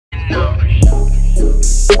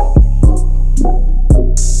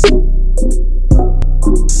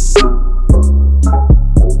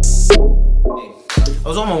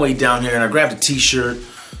my way down here and I grabbed a t-shirt,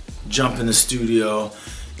 jump in the studio,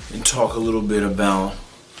 and talk a little bit about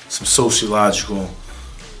some sociological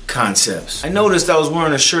concepts. I noticed I was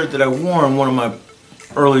wearing a shirt that I wore in one of my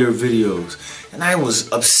earlier videos, and I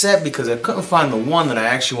was upset because I couldn't find the one that I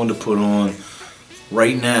actually wanted to put on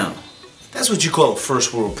right now. That's what you call a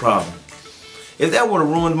first world problem. If that would have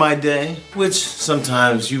ruined my day, which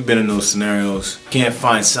sometimes you've been in those scenarios, can't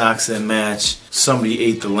find socks that match, somebody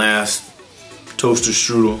ate the last toaster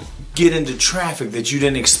strudel, get into traffic that you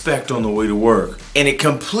didn't expect on the way to work, and it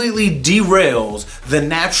completely derails the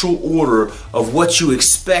natural order of what you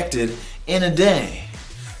expected in a day.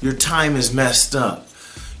 Your time is messed up.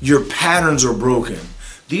 Your patterns are broken.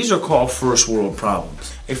 These are called first world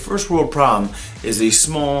problems. A first world problem is a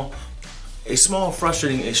small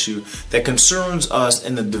frustrating issue that concerns us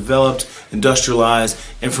in the developed, industrialized,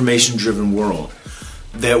 information-driven world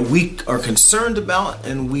that we are concerned about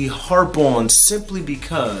and we harp on simply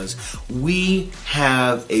because we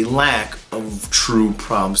have a lack of true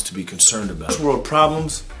problems to be concerned about. First world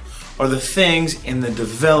problems are the things in the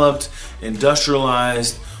developed,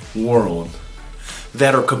 industrialized world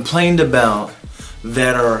that are complained about,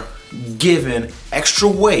 that are given extra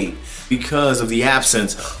weight because of the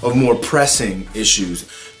absence of more pressing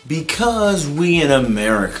issues. Because we in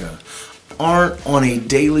America aren't on a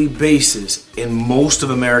daily basis in most of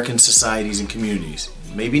American societies and communities,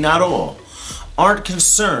 maybe not all, aren't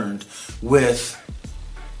concerned with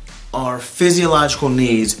our physiological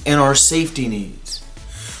needs and our safety needs.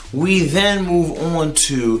 We then move on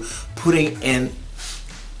to putting an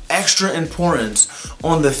extra importance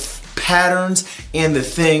on the patterns and the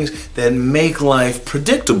things that make life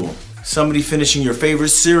predictable. Somebody finishing your favorite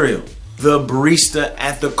cereal, the barista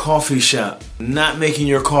at the coffee shop not making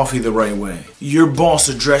your coffee the right way, your boss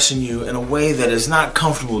addressing you in a way that is not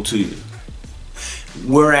comfortable to you.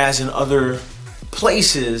 Whereas in other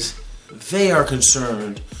places, they are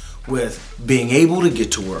concerned with being able to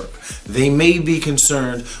get to work. They may be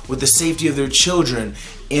concerned with the safety of their children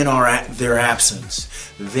in their absence.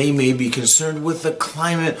 They may be concerned with the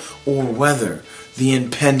climate or weather, the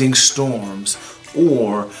impending storms,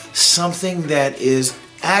 or something that is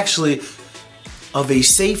actually of a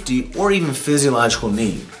safety or even physiological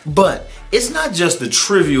need. But it's not just the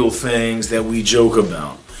trivial things that we joke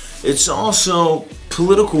about. It's also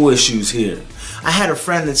political issues here. I had a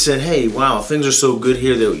friend that said, hey, wow, things are so good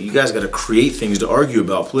here that you guys gotta create things to argue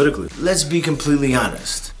about politically. Let's be completely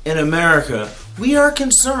honest. In America, we are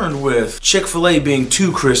concerned with Chick-fil-A being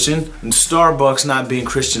too Christian and Starbucks not being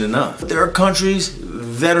Christian enough. There are countries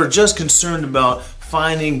that are just concerned about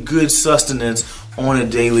finding good sustenance on a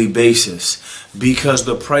daily basis because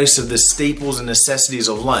the price of the staples and necessities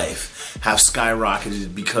of life have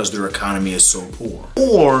skyrocketed because their economy is so poor.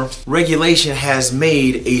 Or regulation has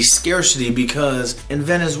made a scarcity because in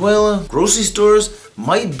Venezuela, grocery stores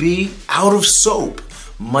might be out of soap,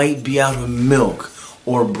 might be out of milk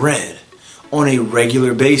or bread on a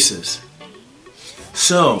regular basis.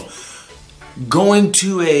 So, going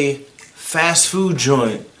to a fast food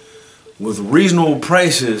joint with reasonable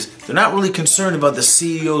prices, they're not really concerned about the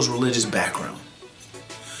CEO's religious background.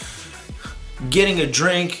 Getting a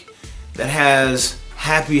drink that has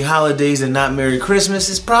Happy Holidays and not Merry Christmas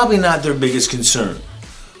is probably not their biggest concern.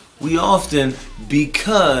 We often,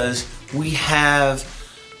 because we have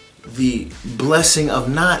the blessing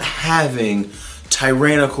of not having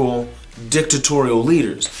tyrannical, dictatorial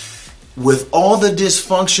leaders, with all the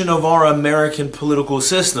dysfunction of our American political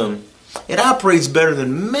system, it operates better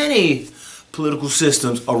than many political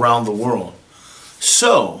systems around the world.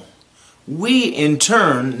 So, we in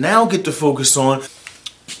turn now get to focus on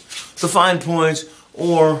the fine points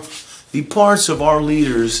or the parts of our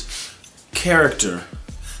leaders' character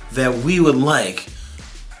that we would like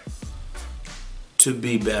to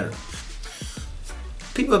be better.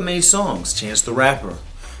 People have made songs. Chance the Rapper,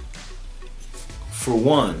 for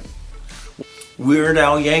one. Weird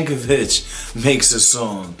Al Yankovic makes a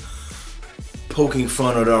song poking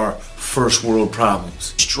fun at our first world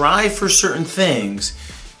problems. Strive for certain things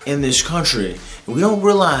in this country, and we don't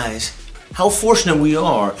realize how fortunate we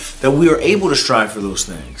are that we are able to strive for those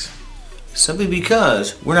things. Simply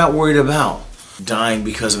because we're not worried about dying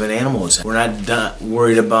because of an animal attack. We're not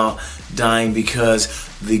worried about dying because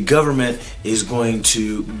the government is going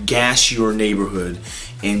to gas your neighborhood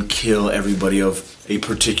and kill everybody of a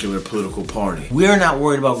particular political party. We're not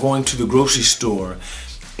worried about going to the grocery store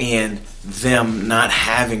and them not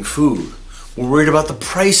having food. We're worried about the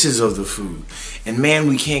prices of the food. And man,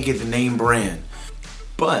 we can't get the name brand.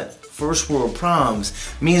 But first world problems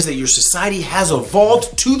means that your society has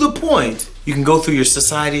evolved to the point You can go through your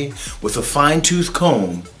society with a fine-tooth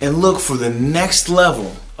comb and look for the next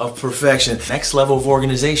level of perfection, next level of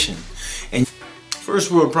organization. And first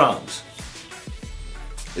world problems.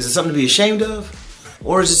 Is it something to be ashamed of?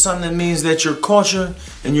 Or is it something that means that your culture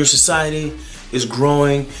and your society is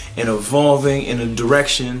growing and evolving in a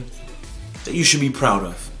direction that you should be proud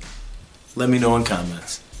of? Let me know in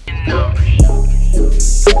comments.